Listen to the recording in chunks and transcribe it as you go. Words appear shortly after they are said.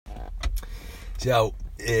So,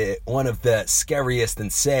 one of the scariest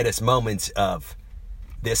and saddest moments of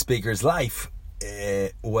this speaker's life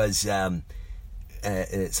was some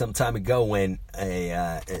time ago when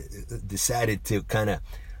I decided to kind of,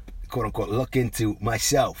 quote unquote, look into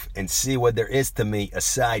myself and see what there is to me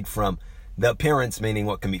aside from the appearance, meaning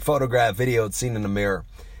what can be photographed, videoed, seen in the mirror,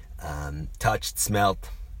 touched, smelt,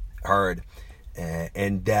 heard,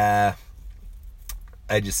 and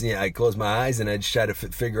I closed my eyes and I just tried to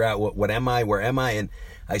figure out what am I, where am I, and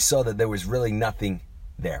I saw that there was really nothing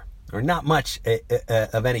there, or not much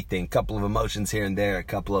of anything. A couple of emotions here and there, a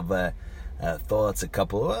couple of thoughts, a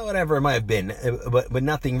couple of whatever it might have been, but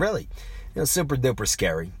nothing really. Super duper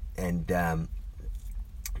scary, and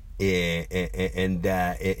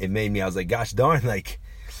it made me. I was like, gosh darn, like.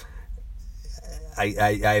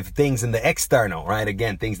 I have things in the external, right?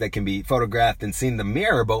 Again, things that can be photographed and seen in the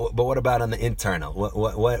mirror, but what about on the internal?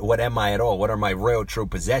 What am I at all? What are my real, true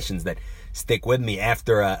possessions that stick with me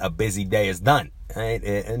after a busy day is done? Right?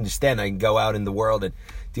 I understand I can go out in the world and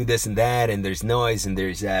do this and that, and there's noise, and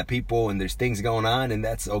there's people, and there's things going on, and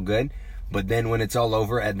that's all good. But then when it's all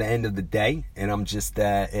over at the end of the day, and I'm just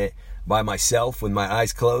by myself with my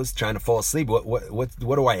eyes closed, trying to fall asleep, what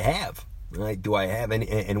do I have? Right? Do I have any,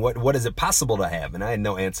 and what is it possible to have? And I had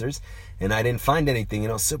no answers, and I didn't find anything,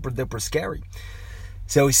 super duper scary.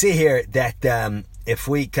 So we see here that if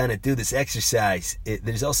we kind of do this exercise,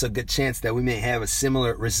 there's also a good chance that we may have a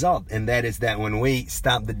similar result, and that is that when we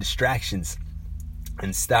stop the distractions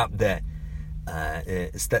and stop the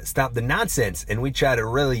nonsense, and we try to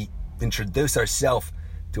really introduce ourselves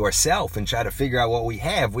to ourselves and try to figure out what we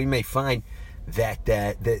have, we may find that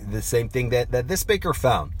the same thing that this speaker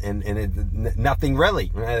found, and nothing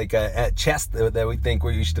really, right? Like a chest that we think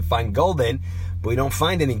we used to find gold in, but we don't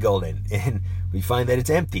find any gold in, and we find that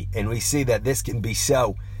it's empty. And we see that this can be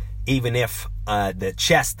so even if the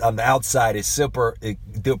chest on the outside is super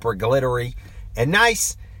duper glittery and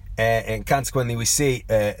nice, and consequently we see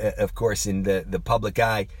of course in the public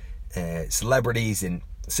eye celebrities and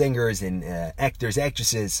singers and actors,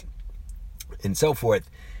 actresses, and so forth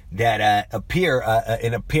that appear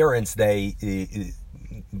in appearance they're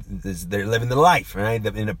living the life, right?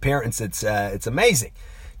 In appearance it's amazing,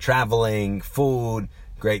 traveling, food,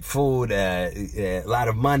 great food, a lot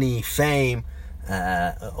of money, fame,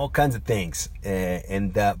 all kinds of things,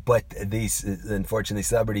 but these unfortunately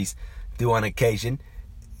celebrities do on occasion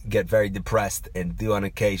get very depressed, and do on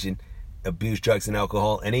occasion abuse drugs and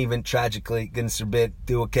alcohol, and even tragically, goodness forbid,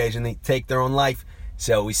 do occasionally take their own life.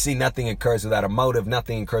 So we see nothing occurs without a motive,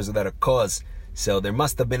 nothing occurs without a cause. So there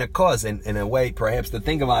must have been a cause, and in a way perhaps to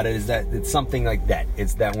think about it is that it's something like that.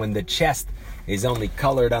 It's that when the chest is only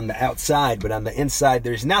colored on the outside, but on the inside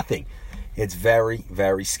there's nothing. It's very,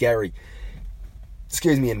 very scary.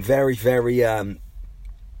 And very, very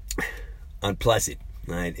unpleasant,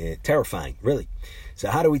 right? Terrifying, really. So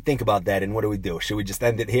how do we think about that, and what do we do? Should we just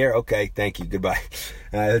end it here? Okay, thank you, goodbye.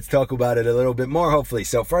 Let's talk about it a little bit more, hopefully.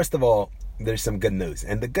 So first of all, there's some good news.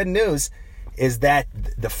 And the good news is that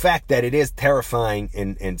the fact that it is terrifying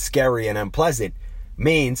and scary and unpleasant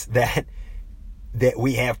means that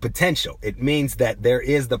we have potential. It means that there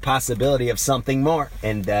is the possibility of something more,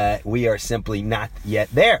 and we are simply not yet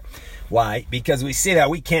there. Why? Because we see that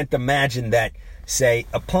we can't imagine that, say,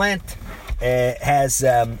 a plant has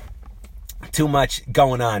too much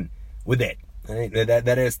going on with it. Right?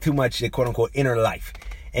 That has too much, quote-unquote, inner life.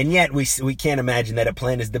 And yet we can't imagine that a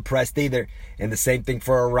plant is depressed either. And the same thing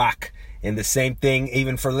for a rock. And the same thing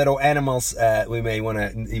even for little animals. We may want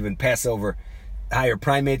to even pass over higher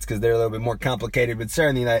primates because they're a little bit more complicated. But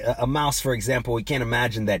certainly a mouse, for example, we can't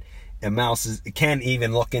imagine that a mouse can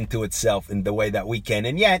even look into itself in the way that we can.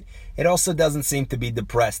 And yet it also doesn't seem to be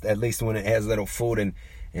depressed, at least when it has little food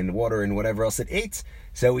and water and whatever else it eats.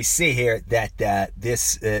 So we see here that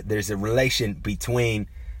there's a relation between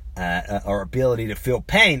our ability to feel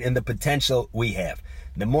pain and the potential we have.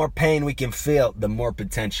 The more pain we can feel, the more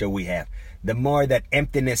potential we have. The more that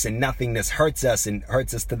emptiness and nothingness hurts us and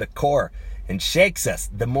hurts us to the core and shakes us,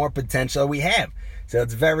 the more potential we have. So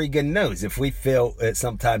it's very good news. If we feel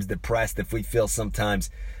sometimes depressed, if we feel sometimes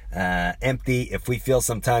empty, if we feel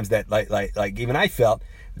sometimes that like even I felt,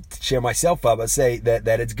 to share myself up, I say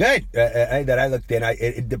that it's good that I looked in.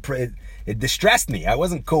 It distressed me. I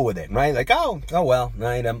wasn't cool with it, right? Like, oh well,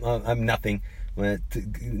 right? I'm nothing.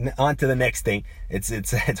 On to the next thing.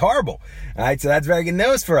 It's horrible. All right, so that's very good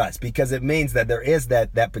news for us, because it means that there is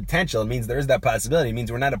that potential. It means there is that possibility. It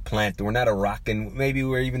means we're not a plant, we're not a rock, and maybe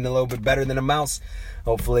we're even a little bit better than a mouse.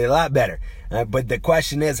 Hopefully a lot better. But the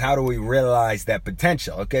question is, how do we realize that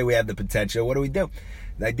potential? Okay, we have the potential. What do we do?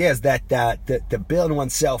 The idea is that to build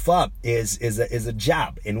oneself up is a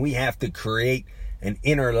job, and we have to create an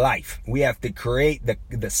inner life. We have to create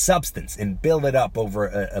the substance and build it up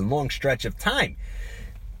over a long stretch of time.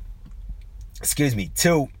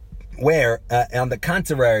 To where, on the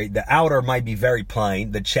contrary, the outer might be very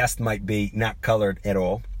plain, the chest might be not colored at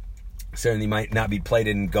all, certainly might not be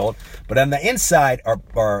plated in gold, but on the inside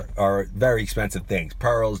are very expensive things: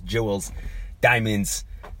 pearls, jewels, diamonds,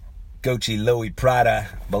 Gucci, Louis, Prada,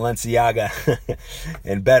 Balenciaga,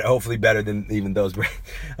 and hopefully better than even those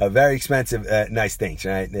very expensive, nice things,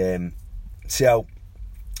 right? So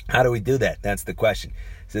how do we do that? That's the question.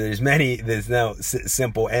 So there's no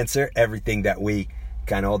simple answer. Everything that we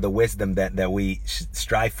all the wisdom that we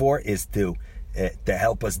strive for is to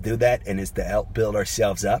help us do that, and is to help build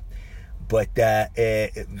ourselves up. But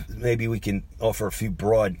maybe we can offer a few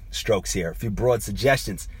broad strokes here, a few broad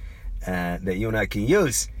suggestions that you and I can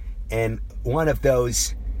use. And one of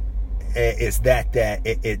those is that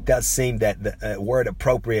it does seem that the word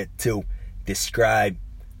appropriate to describe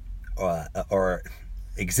or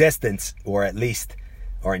existence, or at least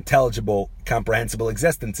our intelligible, comprehensible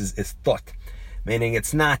existence, is thought. Meaning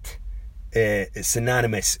it's not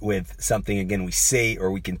synonymous with something, again, we see or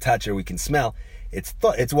we can touch or we can smell. It's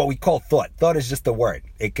thought. It's what we call thought. Thought is just a word.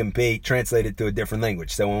 It can be translated to a different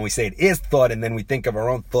language. So when we say it is thought, and then we think of our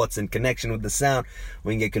own thoughts in connection with the sound,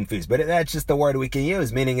 we can get confused. But that's just a word we can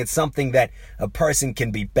use, meaning it's something that a person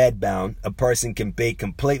can be bedbound, a person can be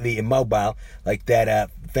completely immobile, like that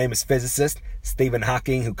famous physicist Stephen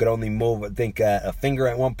Hawking, who could only move, I think, a finger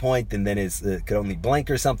at one point, and then could only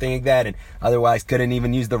blink or something like that, and otherwise couldn't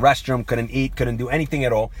even use the restroom, couldn't eat, couldn't do anything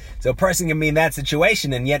at all. So a person can be in that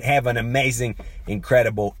situation and yet have an amazing,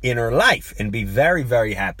 incredible inner life and be very,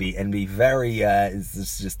 very happy and be very,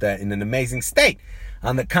 just in an amazing state.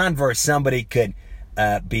 On the converse, somebody could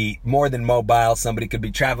be more than mobile. Somebody could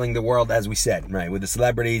be traveling the world, as we said, right, with the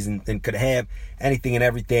celebrities, and could have anything and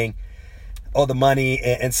everything, all the money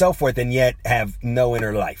and so forth, and yet have no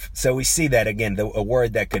inner life. So we see that again. A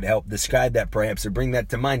word that could help describe that, perhaps, or bring that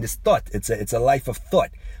to mind, is thought. It's a life of thought,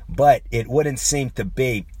 but it wouldn't seem to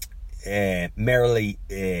be merely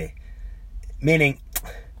meaning.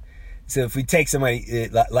 So if we take somebody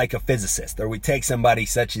like a physicist, or we take somebody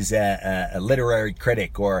such as a literary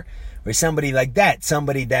critic, or somebody like that,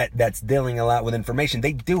 somebody that's dealing a lot with information,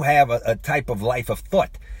 they do have a type of life of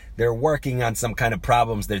thought. They're working on some kind of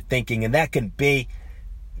problems, they're thinking, and that can be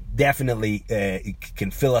definitely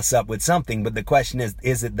can fill us up with something. But the question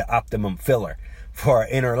is it the optimum filler for our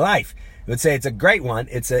inner life? I would say it's a great one,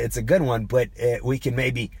 it's a good one, but we can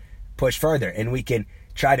maybe push further, and we can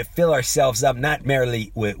try to fill ourselves up not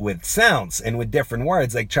merely with sounds and with different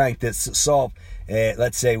words, like trying to solve,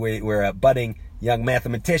 let's say we're a budding young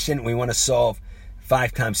mathematician, we want to solve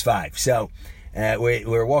 5 times 5. So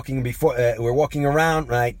we're walking around,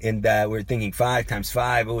 right, and we're thinking 5 times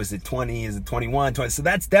 5. Oh, is it 20? Is it 21? 20? So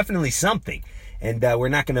that's definitely something. And we're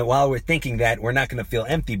not gonna, while we're thinking that, we're not gonna feel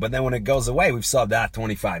empty. But then when it goes away, we've solved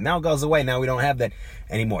 25. Now it goes away. Now we don't have that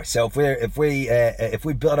anymore. So if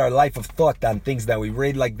we build our life of thought on things that we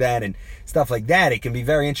read like that and stuff like that, it can be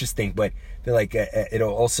very interesting. But I feel like it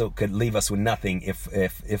also could leave us with nothing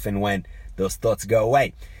if and when those thoughts go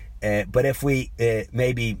away. But if we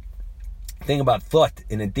maybe think about thought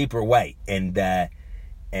in a deeper way, and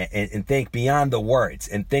think beyond the words,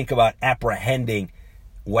 and think about apprehending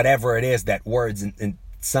whatever it is that words and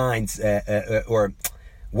signs or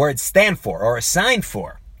words stand for or are signed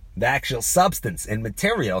for, the actual substance and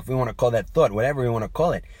material, if we want to call that thought, whatever we want to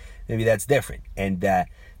call it, maybe that's different. And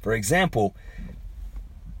for example,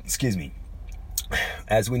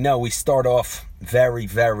 as we know, we start off very,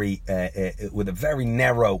 very with a very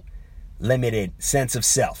narrow, limited sense of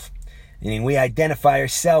self. I mean, we identify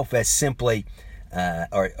ourselves as simply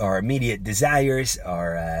our immediate desires,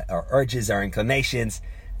 our urges, our inclinations,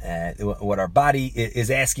 what our body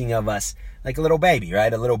is asking of us, like a little baby,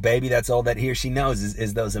 right? A little baby, that's all that he or she knows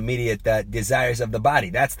is those immediate desires of the body.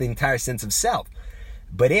 That's the entire sense of self.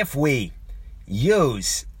 But if we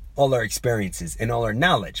use all our experiences and all our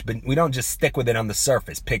knowledge, but we don't just stick with it on the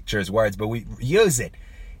surface, pictures, words, but we use it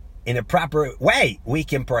in a proper way, we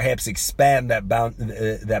can perhaps expand that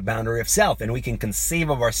boundary of self, and we can conceive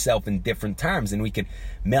of ourselves in different terms, and we can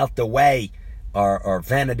melt away our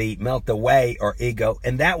vanity, melt away our ego,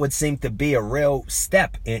 and that would seem to be a real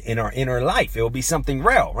step in our inner life. It will be something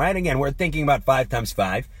real, right? Again, we're thinking about 5 times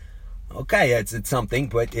 5. Okay, it's something,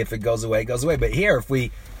 but if it goes away, it goes away. But here, if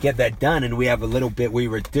we get that done, and we have a little bit, we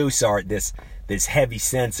reduce this heavy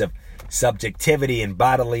sense of subjectivity and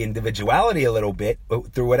bodily individuality a little bit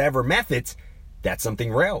through whatever methods, that's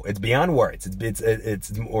something real. It's beyond words.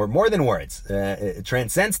 It's or more than words. It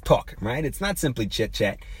transcends talk, right? It's not simply chit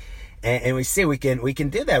chat. And we see we can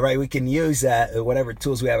do that, right? We can use whatever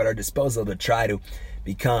tools we have at our disposal to try to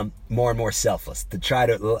become more and more selfless, to try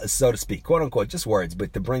to, so to speak, quote unquote, just words,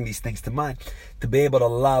 but to bring these things to mind, to be able to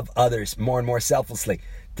love others more and more selflessly,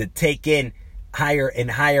 to take in higher and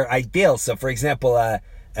higher ideals. So, for example,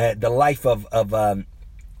 the life of a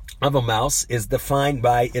mouse is defined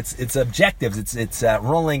by its objectives, its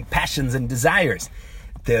ruling passions and desires,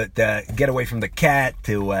 to get away from the cat,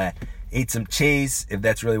 to eat some cheese, if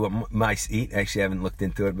that's really what mice eat. Actually, I haven't looked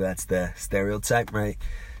into it, but that's the stereotype, right?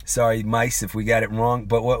 Sorry, mice, if we got it wrong.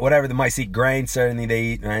 But whatever the mice eat, grain, certainly they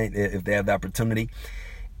eat, right, if they have the opportunity.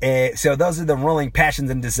 So those are the ruling passions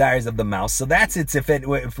and desires of the mouse. So that's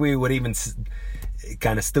if we would even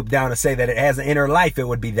kind of stoop down and say that it has an inner life, it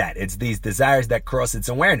would be that. It's these desires that cross its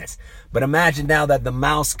awareness. But imagine now that the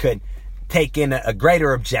mouse could take in a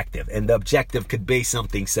greater objective. And the objective could be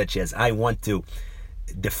something such as, I want to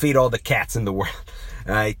defeat all the cats in the world,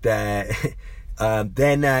 right? Then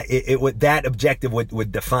it would, that objective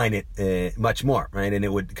would define it much more, right? And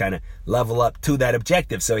it would kind of level up to that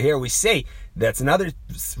objective. So here we see that's another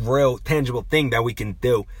real tangible thing that we can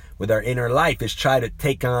do with our inner life, is try to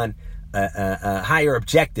take on a higher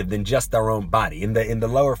objective than just our own body. In the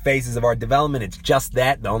lower phases of our development, it's just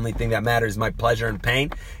that. The only thing that matters is my pleasure and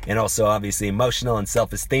pain, and also obviously emotional and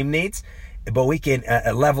self-esteem needs. But we can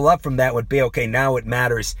level up from that would be, okay, now it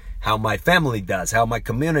matters how my family does, how my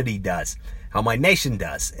community does, how my nation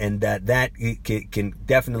does. And that can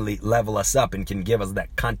definitely level us up and can give us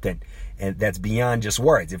that content, and that's beyond just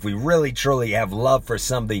words. If we really truly have love for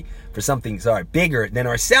something bigger than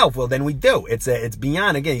ourselves, well, then we do. It's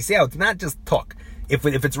beyond. Again, you see how it's not just talk. If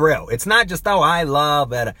it's real, it's not just, oh, I love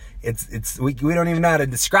that. We don't even know how to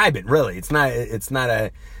describe it. Really, it's not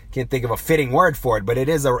a. Can't think of a fitting word for it, but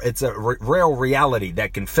it's a real reality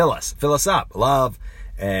that can fill us up. Love,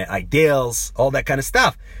 ideals, all that kind of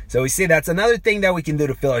stuff. So we see that's another thing that we can do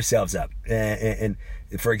to fill ourselves up. And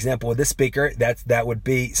for example, with this speaker, that would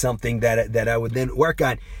be something that I would then work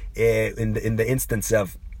on in the instance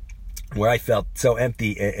of where I felt so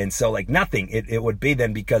empty and so like nothing. It would be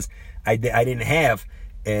then because I didn't have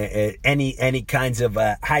any kinds of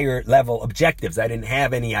higher level objectives. I didn't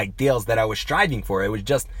have any ideals that I was striving for. It was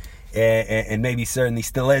just, and maybe certainly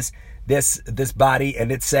still is, this body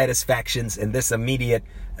and its satisfactions and this immediate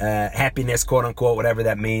happiness, quote unquote, whatever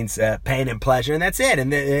that means, pain and pleasure, and that's it.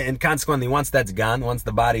 And consequently, once that's gone, once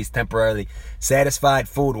the body's temporarily satisfied,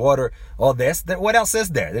 food, water, all this, what else is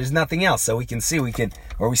there? There's nothing else. So we can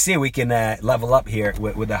level up here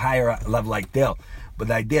with a higher level ideal. But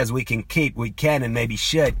the idea is we can and maybe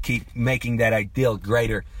should keep making that ideal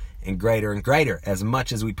greater and greater and greater as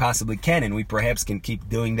much as we possibly can. And we perhaps can keep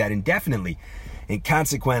doing that indefinitely. And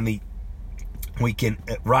consequently, we can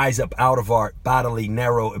rise up out of our bodily,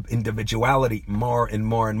 narrow individuality more and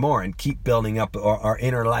more and more, and keep building up our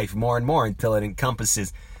inner life more and more until it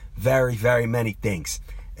encompasses very, very many things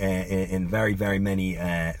and very, very many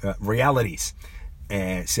realities.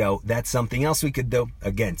 So that's something else we could do.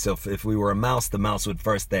 Again, so if we were a mouse, the mouse would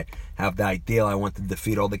first have the ideal, I want to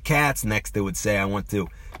defeat all the cats. Next, it would say, I want to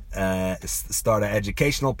start an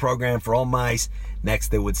educational program for all mice.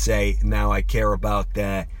 Next, it would say, now I care about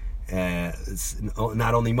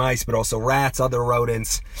not only mice, but also rats, other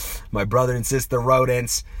rodents, my brother and sister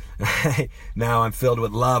rodents. Now I'm filled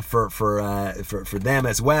with love for them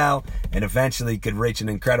as well. And eventually could reach an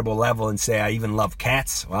incredible level and say, I even love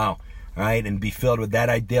cats. Wow. Right, and be filled with that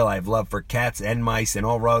ideal. I have love for cats and mice and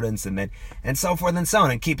all rodents, and so forth and so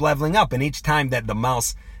on, and keep leveling up. And each time that the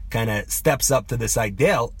mouse kind of steps up to this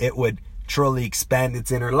ideal, it would truly expand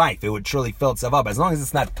its inner life. It would truly fill itself up. As long as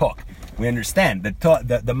it's not talk, we understand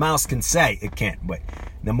that the mouse can say, it can't. But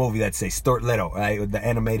the movie that say Stuart Little, right, with the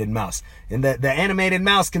animated mouse, and the animated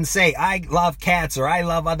mouse can say, I love cats, or I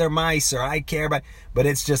love other mice, or I care about, but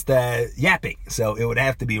it's just yapping. So it would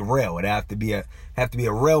have to be real. It would have to be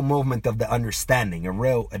a real movement of the understanding, a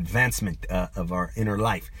real advancement of our inner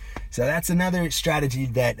life. So that's another strategy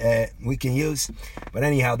that we can use. But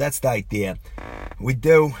anyhow, that's the idea. We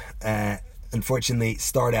do, unfortunately,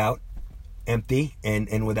 start out empty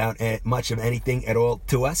and without much of anything at all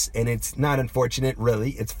to us. And it's not unfortunate,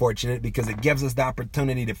 really. It's fortunate because it gives us the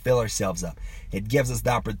opportunity to fill ourselves up. It gives us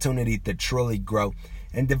the opportunity to truly grow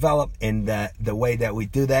and develop. And the way that we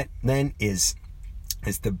do that then is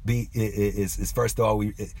is to be is first of all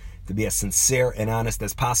to be as sincere and honest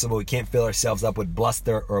as possible. We can't fill ourselves up with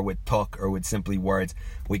bluster or with talk or with simply words.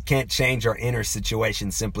 We can't change our inner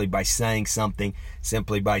situation simply by saying something,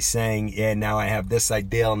 simply by saying, yeah, now I have this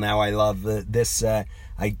ideal, now I love this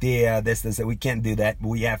idea, this. We can't do that.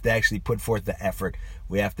 We have to actually put forth the effort.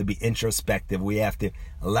 We have to be introspective. We have to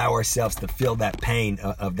allow ourselves to feel that pain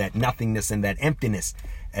of that nothingness and that emptiness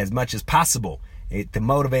as much as possible, to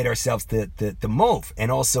motivate ourselves to move.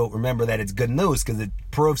 And also remember that it's good news because it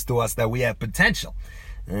proves to us that we have potential.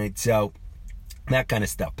 All right, so that kind of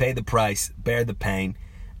stuff. Pay the price, bear the pain,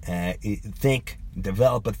 think,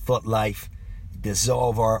 develop a thought life,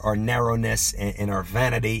 dissolve our narrowness and our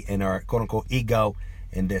vanity and our quote-unquote ego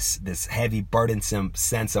and this heavy, burdensome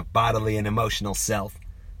sense of bodily and emotional self.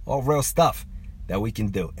 All real stuff that we can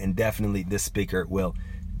do. And definitely this speaker will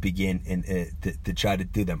begin to try to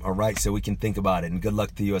do them. All right, so we can think about it. And good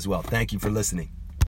luck to you as well. Thank you for listening.